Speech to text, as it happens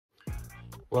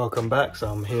Welcome back. So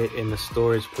I'm here in the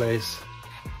storage place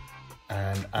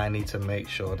and I need to make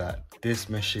sure that this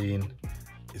machine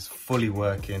is fully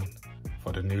working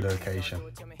for the new location.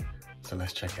 So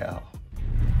let's check it out.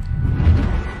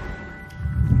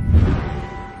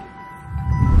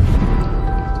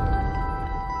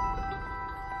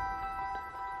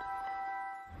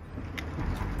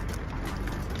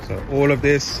 So all of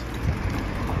this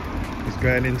is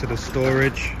going into the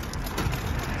storage.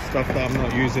 Stuff that I'm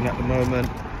not using at the moment.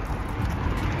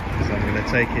 So I'm going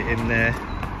to take it in there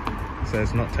so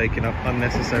it's not taking up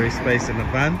unnecessary space in the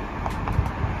van.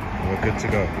 And we're good to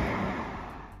go.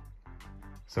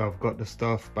 So I've got the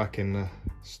stuff back in the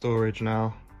storage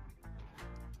now.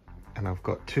 And I've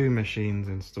got two machines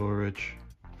in storage.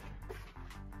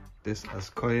 This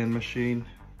Azkoyen machine,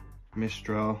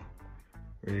 Mistral.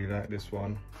 Really like this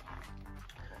one.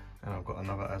 And I've got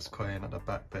another Azkoyen at the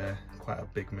back there, quite a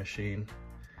big machine.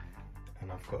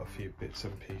 And I've got a few bits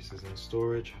and pieces in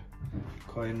storage.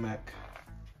 Coin mech,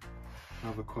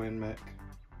 another coin mech,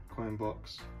 coin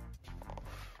box.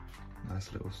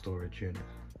 Nice little storage unit.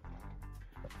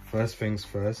 First things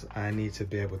first, I need to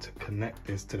be able to connect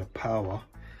this to the power.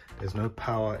 There's no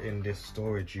power in this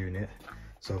storage unit.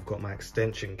 So I've got my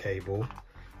extension cable.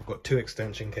 I've got two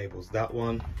extension cables, that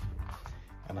one,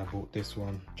 and I bought this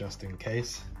one just in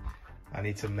case. I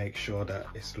need to make sure that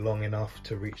it's long enough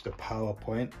to reach the power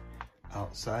point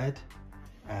outside,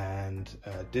 and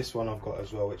this one I've got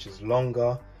as well, which is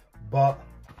longer, but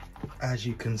as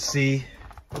you can see,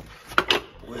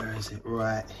 where is it,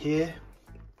 right here,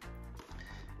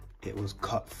 it was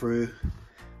cut through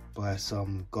by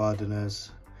some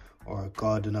gardeners, or a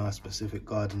gardener, a specific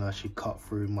gardener. She cut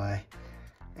through my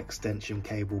extension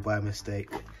cable by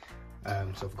mistake,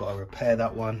 so I've got to repair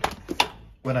that one.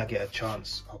 When I get a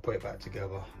chance, I'll put it back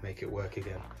together, make it work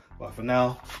again, but for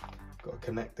now, got to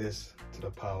connect this to the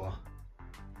power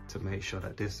to make sure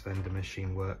that this vending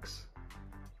machine works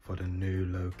for the new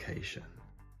location.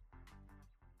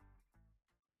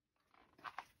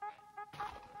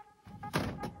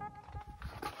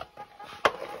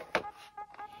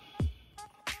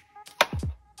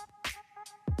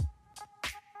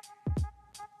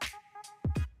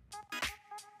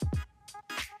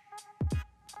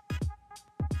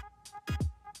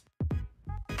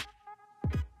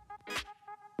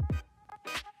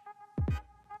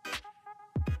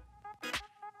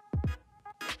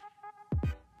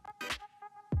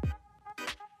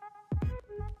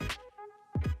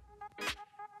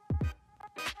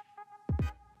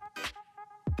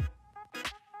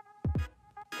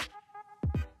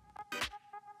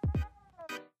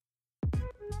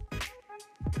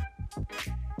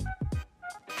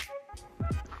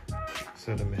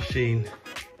 So the machine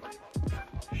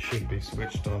should be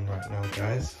switched on right now,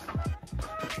 guys.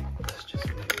 Let's just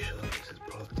make sure this is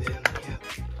plugged in. Yep.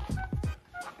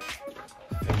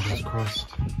 Fingers crossed.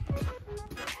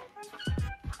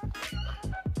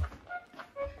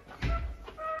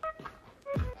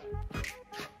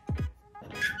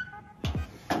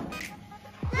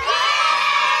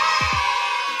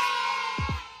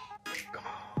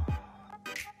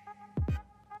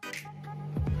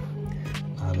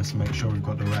 Let's make sure we've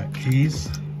got the right keys.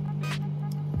 So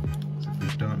if we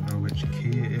don't know which key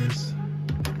it is,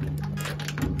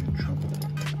 we're in trouble.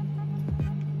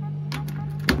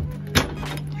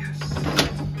 Yes.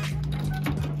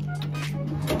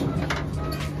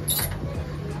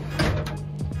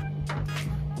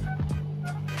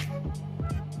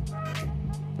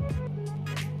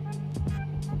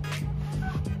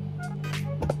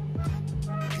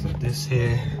 So this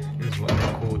here is what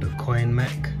they call the coin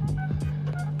mech.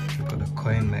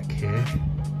 Coin mech here.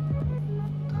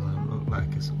 Doesn't look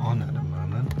like it's on at the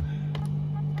moment.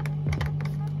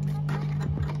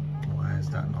 Why is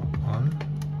that not on?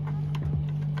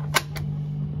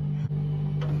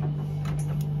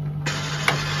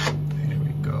 Here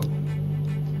we go.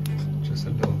 Just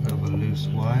a little bit of a loose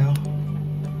wire.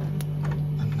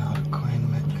 And now the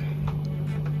coin mech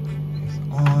is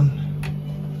on.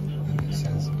 And it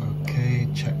says okay,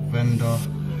 check vendor.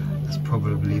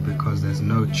 Probably because there's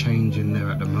no change in there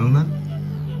at the moment,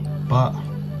 but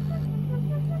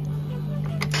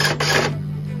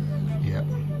yeah,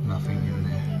 nothing in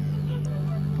there,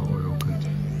 but we're all good.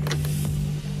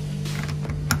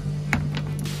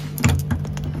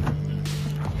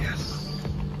 Yes.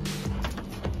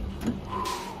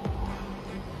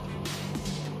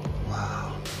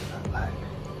 Wow, look at that light.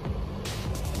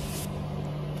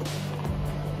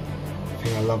 The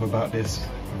thing I love about this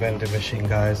vending machine,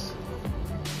 guys,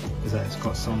 is that it's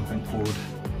got something called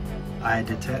eye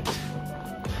detect.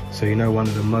 So you know, one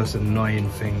of the most annoying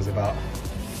things about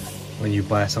when you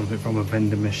buy something from a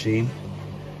vending machine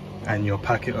and your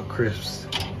packet of crisps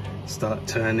start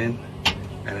turning,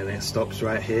 and then it stops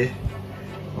right here.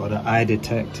 Or the eye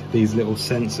detect, these little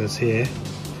sensors here,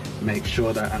 make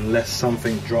sure that unless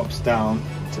something drops down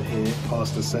to here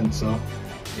past the sensor,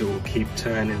 it will keep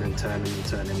turning and turning and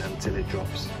turning until it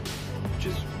drops, which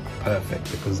is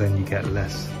perfect because then you get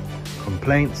less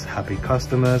complaints. Happy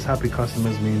customers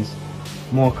means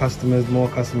more customers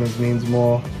means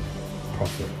more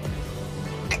profit.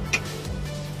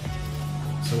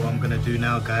 So what I'm gonna do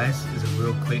now, guys, is a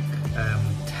real quick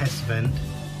test vend,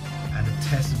 and a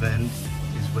test vend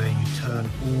is where you turn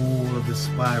all of the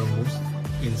spirals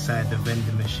inside the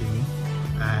vending machine,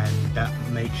 and that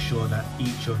makes sure that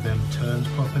each of them turns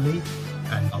properly,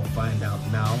 and I'll find out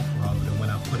now rather than when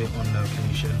I put it on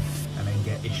location and then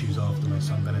get issues afterwards.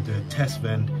 So I'm going to do a test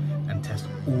vend and test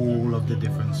all of the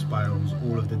different spirals,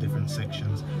 all of the different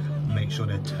sections, make sure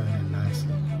they're turning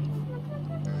nicely.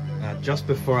 Now, just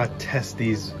before I test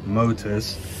these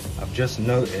motors, I've just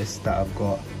noticed that I've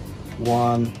got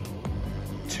 1,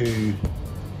 2,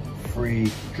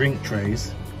 3 drink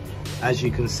trays. As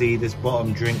you can see, this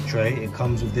bottom drink tray, it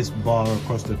comes with this bar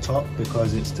across the top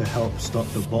because it's to help stop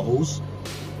the bottles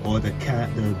or the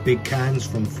big cans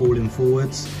from falling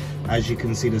forwards. As you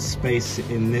can see, the space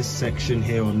in this section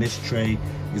here on this tray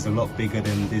is a lot bigger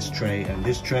than this tray and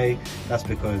this tray. That's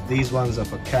because these ones are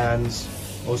for cans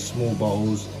or small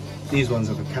bottles, these ones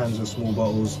are for cans or small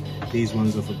bottles, these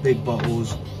ones are for big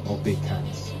bottles or big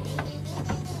cans.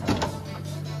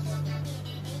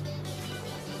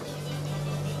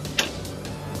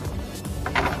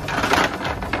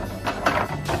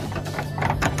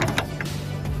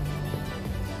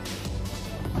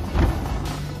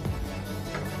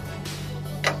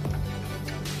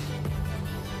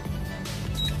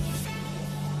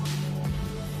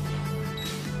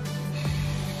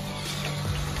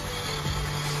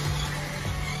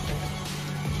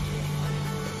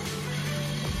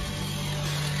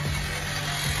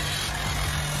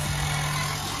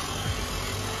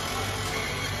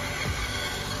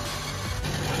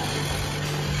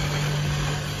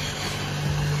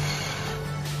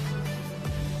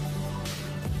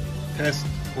 Test,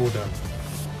 all done.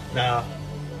 Now,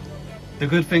 the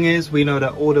good thing is we know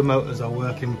that all the motors are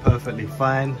working perfectly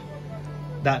fine.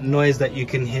 That noise that you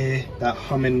can hear, that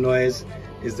humming noise,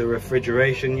 is the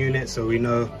refrigeration unit, so we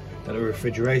know that the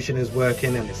refrigeration is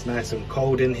working and it's nice and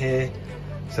cold in here,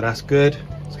 so that's good.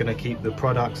 It's going to keep the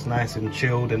products nice and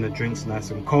chilled and the drinks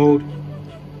nice and cold.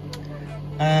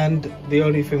 And the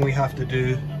only thing we have to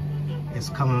do is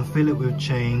come and fill it with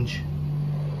change,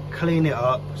 clean it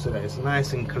up so that it's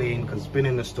nice and clean because it's been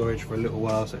in the storage for a little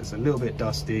while, so it's a little bit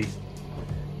dusty,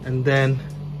 and then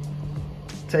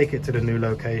take it to the new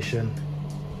location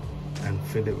and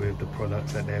fill it with the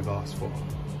products that they've asked for.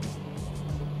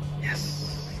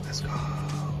 Yes, let's go.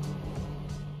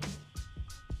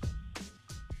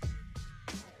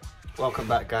 Welcome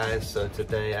back, guys. So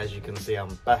today, as you can see,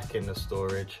 I'm back in the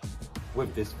storage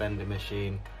with this vending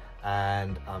machine,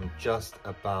 and I'm just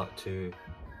about to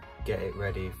get it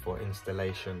ready for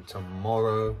installation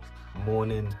tomorrow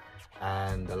morning.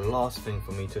 And the last thing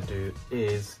for me to do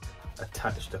is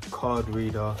attach the card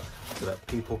reader so that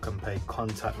people can pay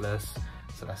contactless.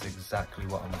 So that's exactly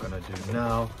what I'm gonna do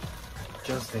now.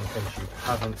 Just in case you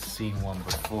haven't seen one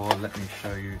before, let me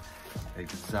show you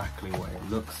exactly what it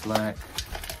looks like.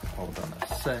 Hold on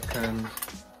a second.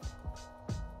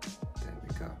 There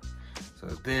we go. So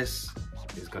this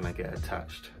is gonna get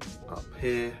attached up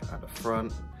here at the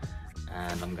front,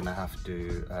 and I'm gonna have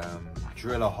to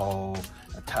drill a hole,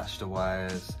 attach the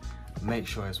wires, make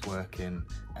sure it's working,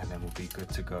 and then we'll be good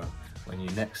to go. When you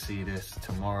next see this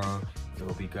tomorrow, it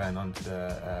will be going onto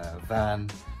the van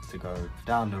to go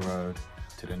down the road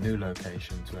to the new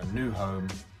location, to a new home.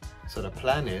 So the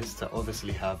plan is to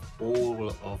obviously have all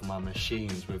of my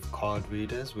machines with card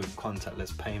readers, with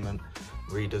contactless payment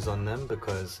readers on them,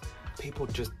 because people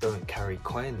just don't carry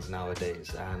coins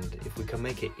nowadays, and if we can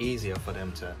make it easier for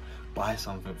them to buy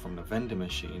something from the vending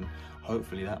machine,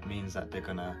 hopefully that means that they're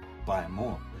gonna buy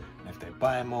more. And if they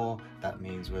buy more, that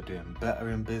means we're doing better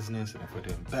in business, and if we're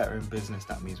doing better in business,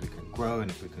 that means we can grow, and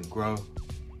if we can grow,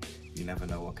 you never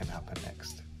know what can happen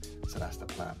next. So that's the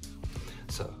plan.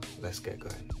 So let's get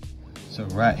going. So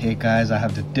right here, guys, I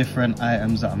have the different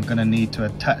items that I'm gonna need to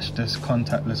attach this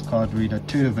contactless card reader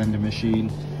to the vending machine.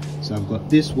 So I've got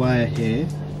this wire here,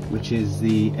 which is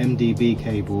the MDB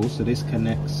cable. So this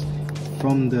connects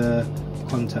from the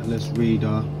contactless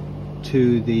reader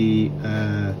to the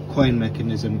coin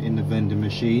mechanism in the vending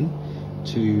machine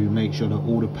to make sure that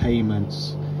all the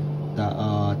payments that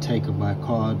are taken by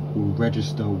card will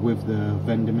register with the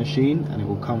vending machine, and it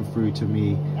will come through to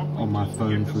me on my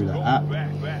phone through the app.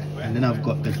 And then I've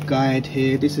got the guide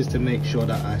here. This is to make sure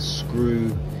that I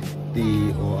screw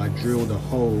I drill the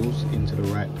holes into the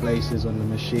right places on the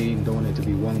machine. Don't want it to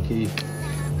be wonky.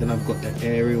 Then I've got the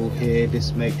aerial here.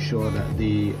 This makes sure that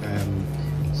the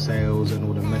sales and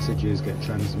all the messages get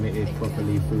transmitted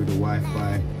properly through the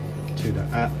Wi-Fi to the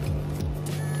app.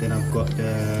 Then I've got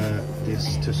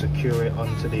this to secure it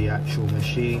onto the actual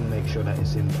machine, make sure that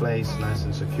it's in place nice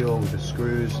and secure with the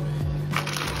screws.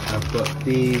 I've got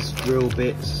these drill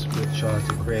bits which are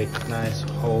to create nice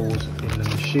holes in the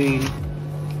machine,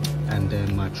 and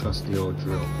then my trusty old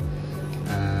drill.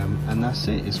 And that's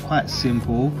it. It's quite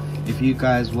simple. If you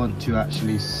guys want to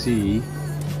actually see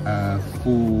a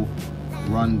full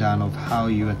rundown of how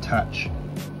you attach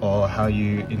or how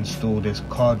you install this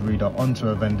card reader onto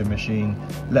a vending machine,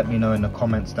 let me know in the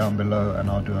comments down below and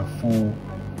I'll do a full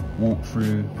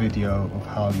walkthrough video of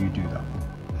how you do that.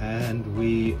 And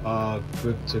we are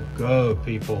good to go,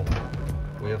 people.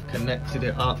 We have connected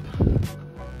it up.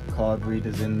 Card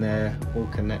readers in there, all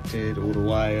connected, all the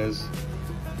wires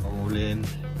are all in.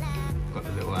 Got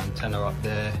the little antenna up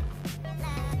there.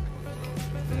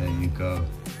 There you go.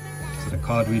 So the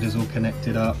card reader's all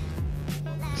connected up.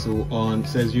 It's all on. It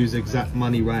says use exact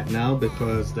money right now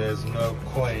because there's no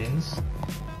coins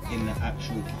in the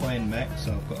actual coin mech,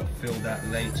 so I've got to fill that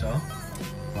later.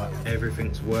 But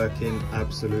everything's working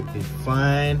absolutely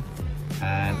fine.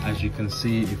 And as you can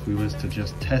see, if we was to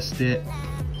just test it,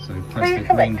 so we press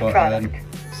the green button, it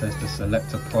says to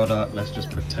select a product. Let's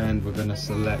just pretend we're going to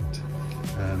select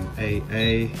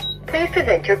AA. Please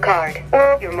present your card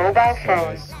or your mobile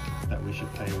phone. That we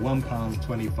should pay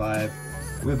 £1.25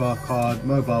 with our card,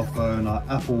 mobile phone, our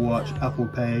Apple Watch, Apple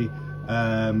Pay,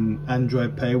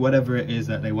 Android Pay, whatever it is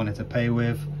that they wanted to pay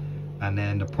with, and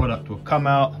then the product will come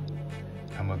out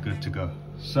and we're good to go.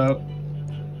 So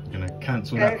I'm gonna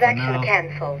cancel that for now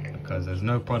because there's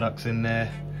no products in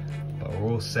there, but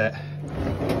we're all set.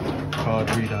 Card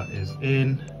reader is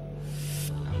in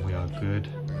and we are good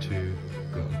to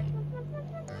go.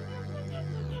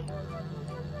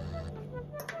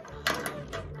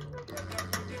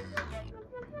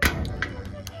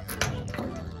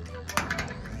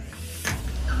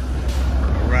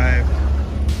 Arrived,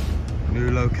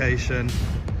 new location.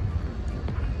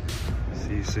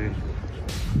 See you soon.